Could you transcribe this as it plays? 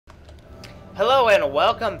Hello and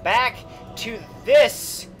welcome back to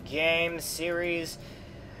this game series.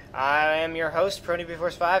 I am your host,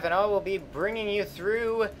 ProNewBeForce5, and I will be bringing you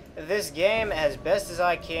through this game as best as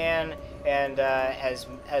I can, and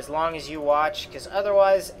as long as you watch, because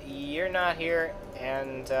otherwise you're not here,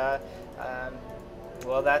 and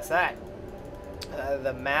well, that's that.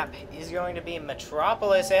 The map is going to be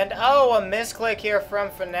Metropolis, and oh, a misclick here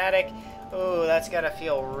from Fnatic. Ooh, that's gotta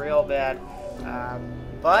feel real bad.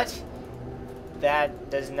 But that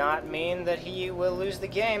does not mean that he will lose the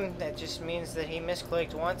game. That just means that he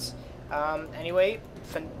misclicked once. Anyway,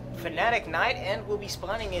 Fnatic NightEnd will be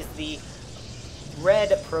spawning as the red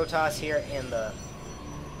Protoss here in the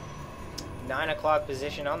 9 o'clock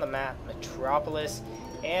position on the map, Metropolis.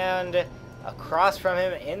 And across from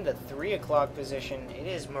him in the 3 o'clock position, it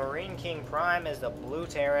is Marine King Prime as the blue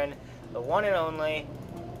Terran, the one and only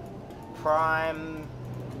Prime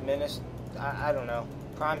Minister. I don't know.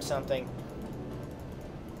 Prime something.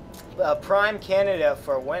 Prime candidate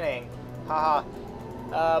for winning. Haha.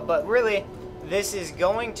 But really, this is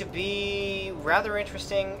going to be rather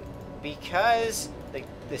interesting because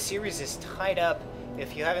the series is tied up.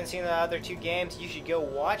 If you haven't seen the other two games, you should go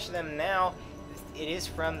watch them now. It is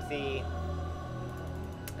from the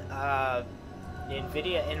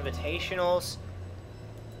Nvidia Invitationals,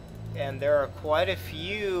 and there are quite a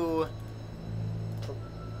few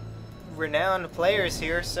renowned players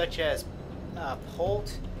here, such as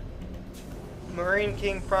Polt, Marine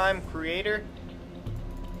King Prime creator,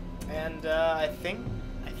 and I think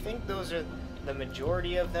those are the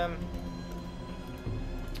majority of them.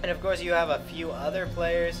 And of course you have a few other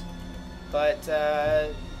players, but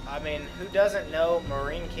I mean, who doesn't know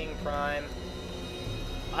Marine King Prime?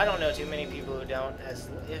 I don't know too many people who don't, as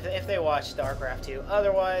if they watch StarCraft 2.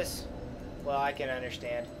 Otherwise, well, I can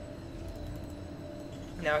understand.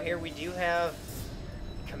 Now here we do have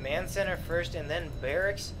Command Center first and then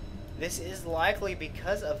Barracks. This is likely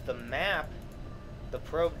because of the map. The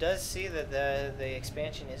probe does see that the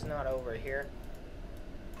expansion is not over here.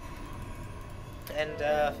 And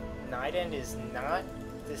NightEnd is not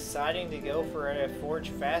deciding to go for a Forge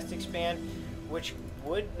Fast expand, which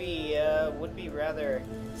would be rather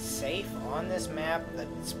safe on this map. The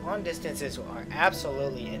spawn distances are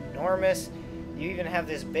absolutely enormous. You even have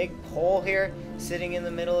this big pole here sitting in the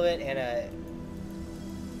middle of it, and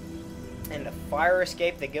a fire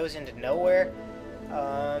escape that goes into nowhere.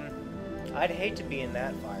 I'd hate to be in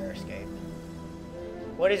that fire escape.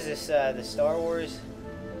 What is this? The Star Wars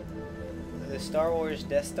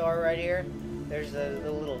Death Star right here. There's the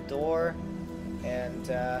little door, and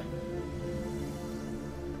a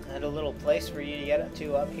little place for you to get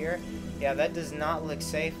to up here. Yeah, that does not look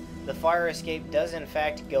safe. The fire escape does in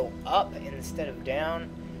fact go up instead of down,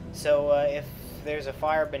 so if there's a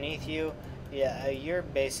fire beneath you, yeah, you're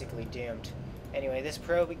basically doomed. Anyway, this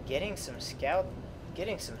probe getting some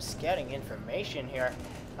scouting information here.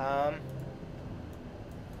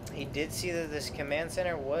 He did see that this command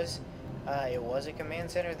center was it was a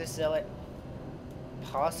command center. This zealot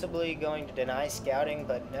possibly going to deny scouting,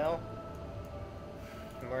 but no.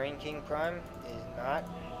 Marine King Prime is not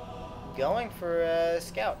going for a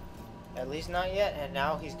scout. At least not yet, and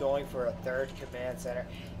now he's going for a third command center,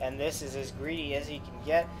 and this is as greedy as he can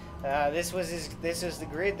get. This is the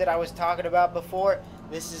greed that I was talking about before.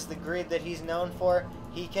 This is the greed that he's known for.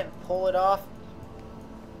 He can pull it off.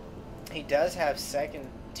 He does have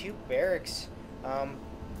two barracks,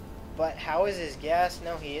 but how is his gas?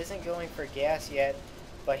 No, he isn't going for gas yet,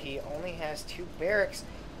 but he only has 2 barracks.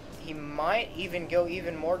 He might even go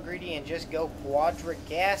even more greedy and just go quadra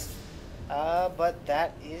gas. But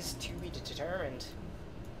that is to be determined.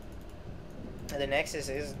 The Nexus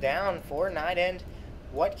is down for NightEnd.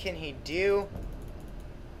 What can he do?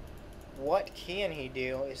 What can he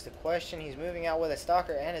do is the question. He's moving out with a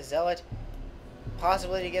Stalker and a Zealot,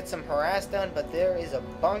 possibly to get some harass done, but there is a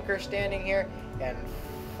bunker standing here and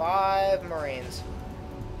 5 Marines.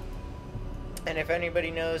 And if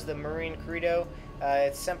anybody knows the Marine credo,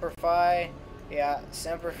 it's Semper Fi. Yeah,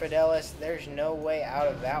 Semper Fidelis. There's no way out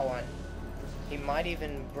of that one. He might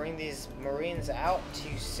even bring these Marines out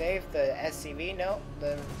to save the SCV. No,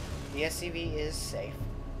 the SCV is safe.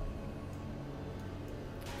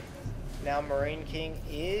 Now Marine King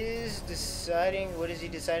is deciding, what is he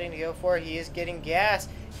deciding to go for? He is getting gas.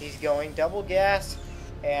 He's going double gas,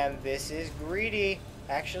 and this is greedy.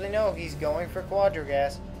 Actually, no, he's going for quadra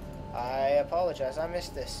gas. I apologize, I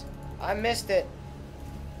missed this. I missed it.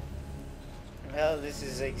 Well, this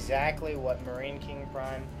is exactly what Marine King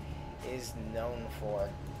Prime is known for.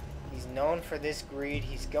 He's known for this greed.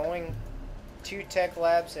 He's going 2 tech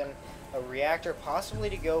labs and a reactor, possibly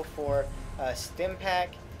to go for a stim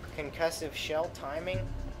pack concussive shell timing.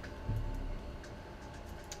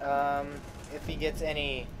 If he gets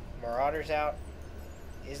any marauders out.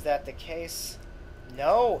 Is that the case?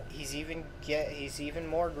 No, he's even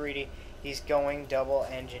more greedy. He's going double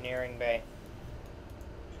engineering bay.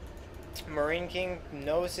 Marine King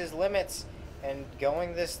knows his limits, and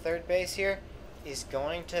going this third base here is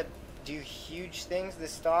going to do huge things. The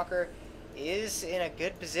Stalker is in a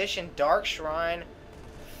good position. Dark Shrine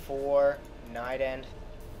for NightEnd.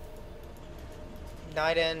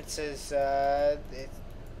 NightEnd says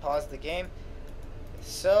pause the game.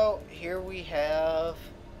 So here we have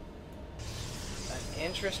an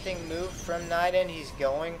interesting move from NightEnd. He's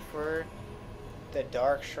going for the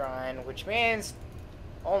Dark Shrine, which means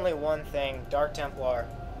only one thing: Dark Templar.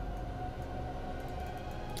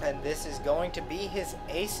 And this is going to be his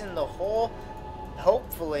ace in the hole,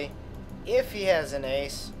 hopefully, if he has an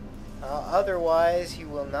ace. Otherwise, he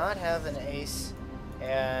will not have an ace,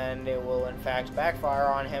 and it will in fact backfire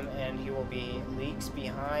on him, and he will be leagues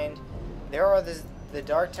behind. There are the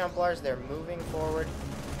Dark Templars. They're moving forward,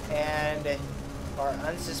 and our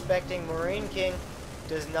unsuspecting Marine King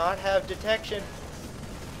does not have detection.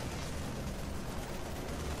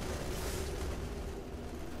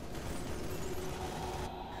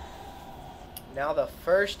 Now the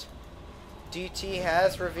first DT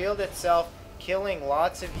has revealed itself, killing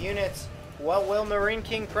lots of units. What will Marine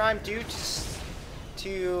King Prime do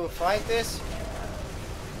to fight this?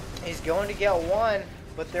 He's going to get one,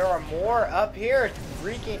 but there are more up here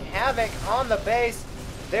wreaking havoc on the base.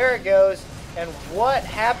 There it goes. And what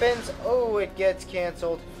happens? Oh, it gets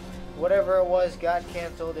canceled. Whatever it was got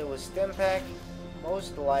canceled. It was Stimpack,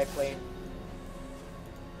 most likely.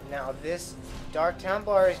 Now this Dark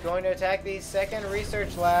Templar is going to attack the second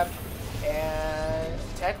research lab, and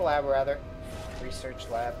tech lab rather. Research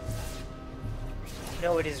lab.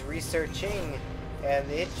 No, it is researching, and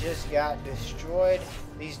it just got destroyed.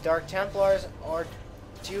 These Dark Templars are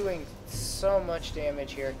doing so much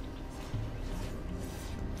damage here.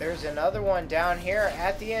 There's another one down here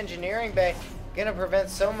at the engineering bay. Gonna prevent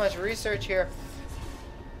so much research here.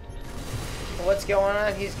 What's going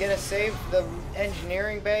on? He's gonna save the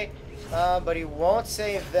engineering bay, but he won't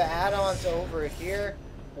save the add-ons over here.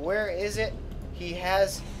 Where is it? He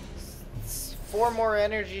has 4 more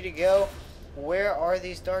energy to go. Where are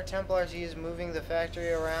these Dark Templars? He is moving the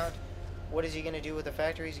factory around. What is he gonna do with the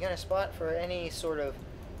factory? He's gonna spot for any sort of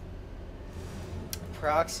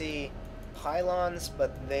proxy pylons,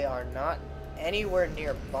 but they are not anywhere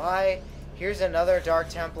nearby. Here's another Dark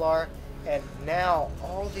Templar, and now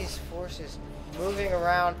all these forces moving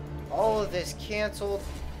around, all of this canceled,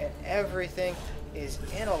 and everything is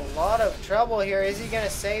in a lot of trouble here. Is he going to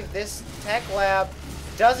save this tech lab?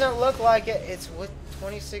 Doesn't look like it. It's with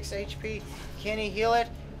 26 HP. Can he heal it?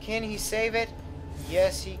 Can he save it?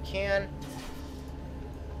 Yes, he can.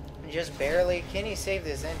 Just barely. Can he save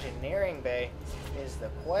this engineering bay is the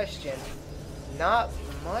question. Not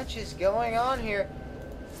much is going on here.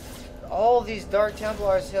 All these Dark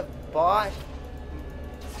Templars have bought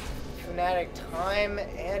Fnatic time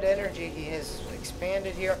and energy. He has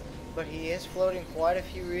expanded here, but he is floating quite a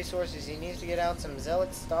few resources. He needs to get out some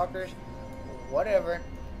Zealot Stalkers, whatever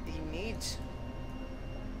he needs.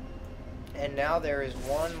 And now there is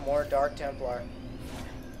one more Dark Templar.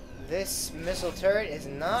 This missile turret is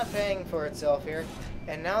not paying for itself here.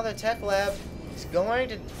 And now the tech lab is going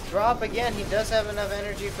to drop again. He does have enough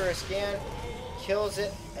energy for a scan. Kills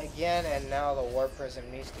it again, and now the Warp Prism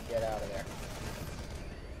needs to get out of there.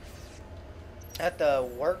 At the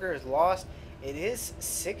workers lost, it is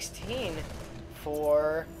 16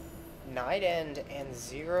 for NightEnd and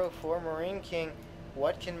 0 for Marine King.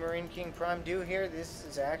 What can Marine King Prime do here? This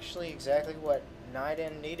is actually exactly what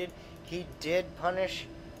NightEnd needed. He did punish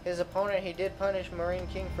his opponent. He did punish Marine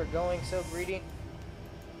King for going so greedy.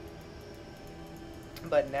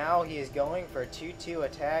 But now he is going for a 2-2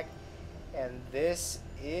 attack. And this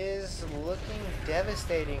is looking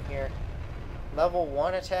devastating here. Level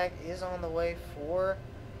 1 attack is on the way for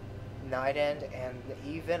NightEnd and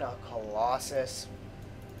even a Colossus.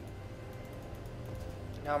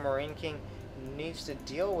 Now Marine King needs to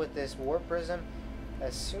deal with this Warp Prism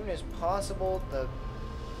as soon as possible. The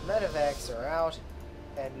medevacs are out,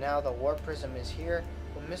 and now the Warp Prism is here.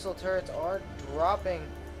 The missile turrets are dropping.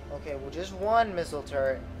 Okay, well, just one missile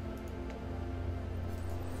turret.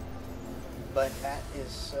 But that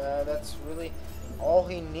is that's really all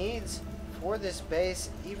he needs for this base.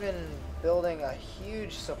 Even building a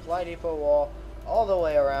huge supply depot wall all the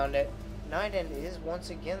way around it. NightEnd is once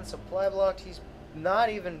again supply blocked. He's not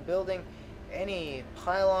even building any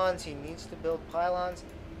pylons. He needs to build pylons.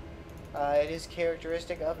 It is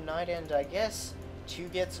characteristic of NightEnd, I guess, to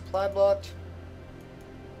get supply blocked.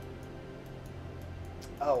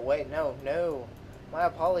 Oh, wait, no. My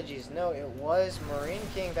apologies. No, it was Marine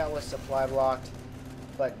King that was supply blocked,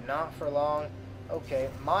 but not for long. Okay,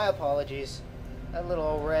 my apologies. That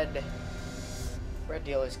little red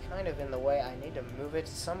deal is kind of in the way. I need to move it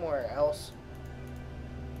somewhere else.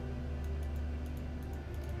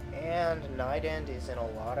 And NightEnd is in a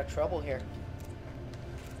lot of trouble here.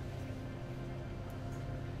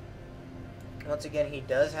 Once again, he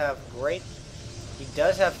does have 3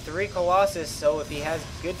 Colossus, so if he has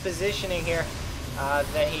good positioning here,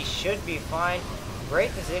 then he should be fine.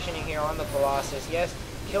 Great positioning here on the Colossus. Yes,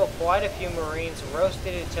 killed quite a few Marines,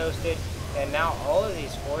 roasted and toasted, and now all of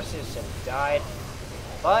these forces have died.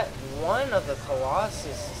 But one of the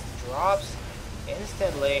Colossus drops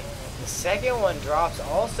instantly. The second one drops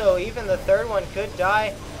also. Even the third one could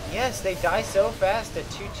die. Yes, they die so fast at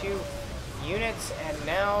 2-2 units, and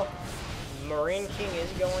now Marine King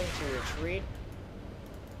is going to retreat.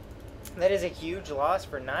 That is a huge loss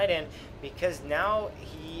for NightEnd, because now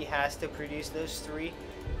he has to produce those 3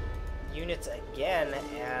 units again,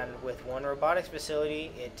 and with one robotics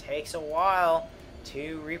facility, it takes a while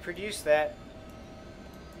to reproduce that.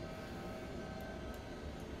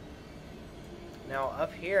 Now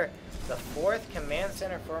up here, the 4th command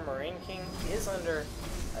center for Marine King is under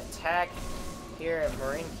attack here, and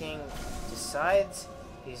Marine King decides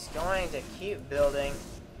he's going to keep building.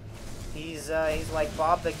 He's like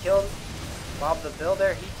Bob the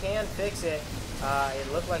Builder. He can fix it.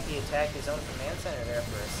 It looked like he attacked his own command center there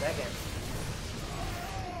for a second.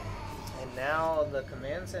 And now the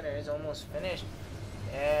command center is almost finished,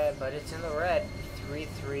 but it's in the red.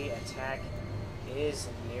 3-3 attack is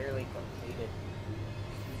nearly completed.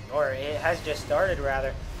 Or it has just started,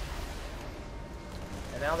 rather.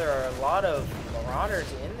 And now there are a lot of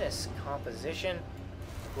Marauders in this composition.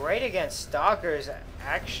 Great against Stalkers,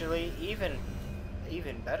 actually, even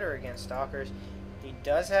better against Stalkers. He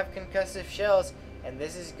does have concussive shells, and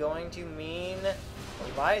this is going to mean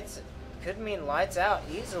could mean lights out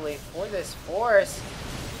easily for this force.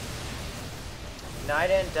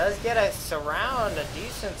 NightEnd does get a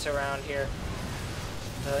decent surround here.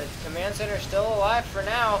 The command center is still alive for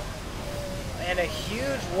now, and a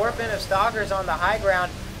huge warp-in of Stalkers on the high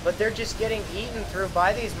ground, but they're just getting eaten through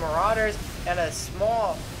by these Marauders, and a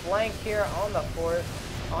small flank here on the fort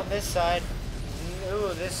on this side.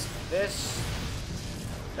 Ooh,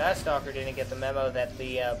 that Stalker didn't get the memo that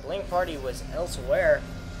the Blink party was elsewhere.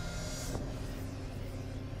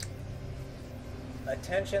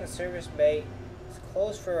 Attention, service bay is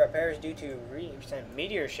closed for repairs due to recent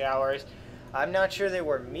meteor showers. I'm not sure they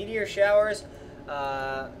were meteor showers,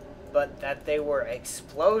 but that they were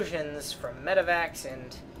explosions from medevacs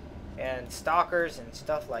and Stalkers and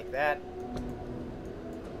stuff like that.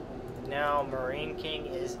 Now Marine King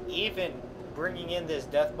is even bringing in this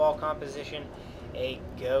death ball composition, a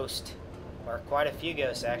ghost, or quite a few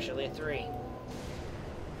ghosts actually, 3.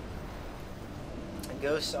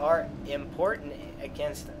 Ghosts are important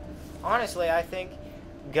against, honestly, I think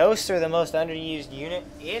ghosts are the most underused unit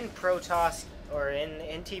in Protoss or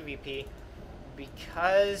in TVP,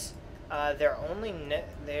 because they're only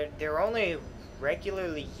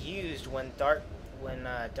regularly used when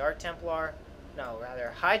High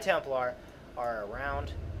Templar are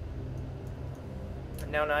around.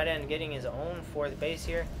 Now NightEnd getting his own 4th base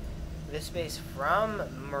here. This base from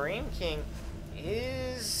Marine King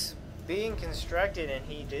is being constructed, and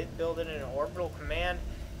he did build it in an orbital command.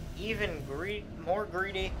 Even more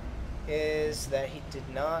greedy is that he did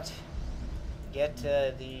not get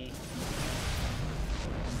the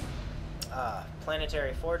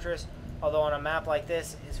planetary fortress, although on a map like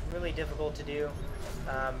this it's really difficult to do.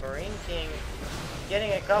 Marine King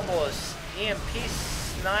getting a couple of EMP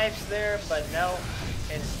snipes there, but no,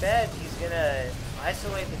 instead he's gonna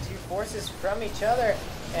isolate the 2 forces from each other,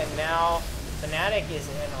 and now Fnatic is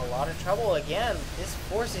in a lot of trouble again. This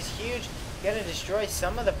force is huge, gonna destroy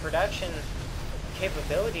some of the production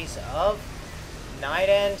capabilities of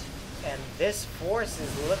NightEnd, and this force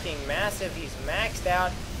is looking massive. He's maxed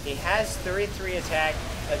out. He has 3-3 attack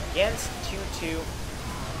against 2-2.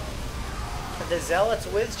 The Zealots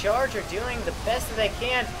with charge are doing the best that they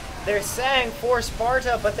can. They're saying for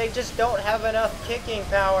Sparta, but they just don't have enough kicking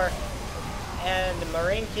power. And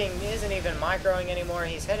Marine King isn't even microing anymore.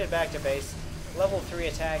 He's headed back to base. Level 3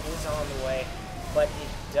 attack is on the way, but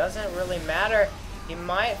it doesn't really matter. He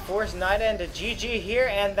might force NightEnd to GG here,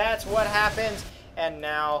 and that's what happens. And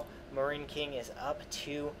now Marine King is up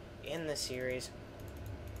 2 in the series,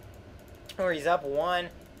 or he's up 1.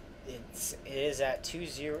 It is at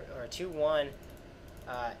 2-0 or 2-1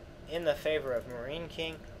 in the favor of Marine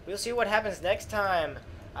King. we'll see what happens next time.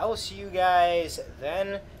 I will see you guys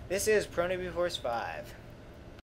then. This is ProNewbieForce 5.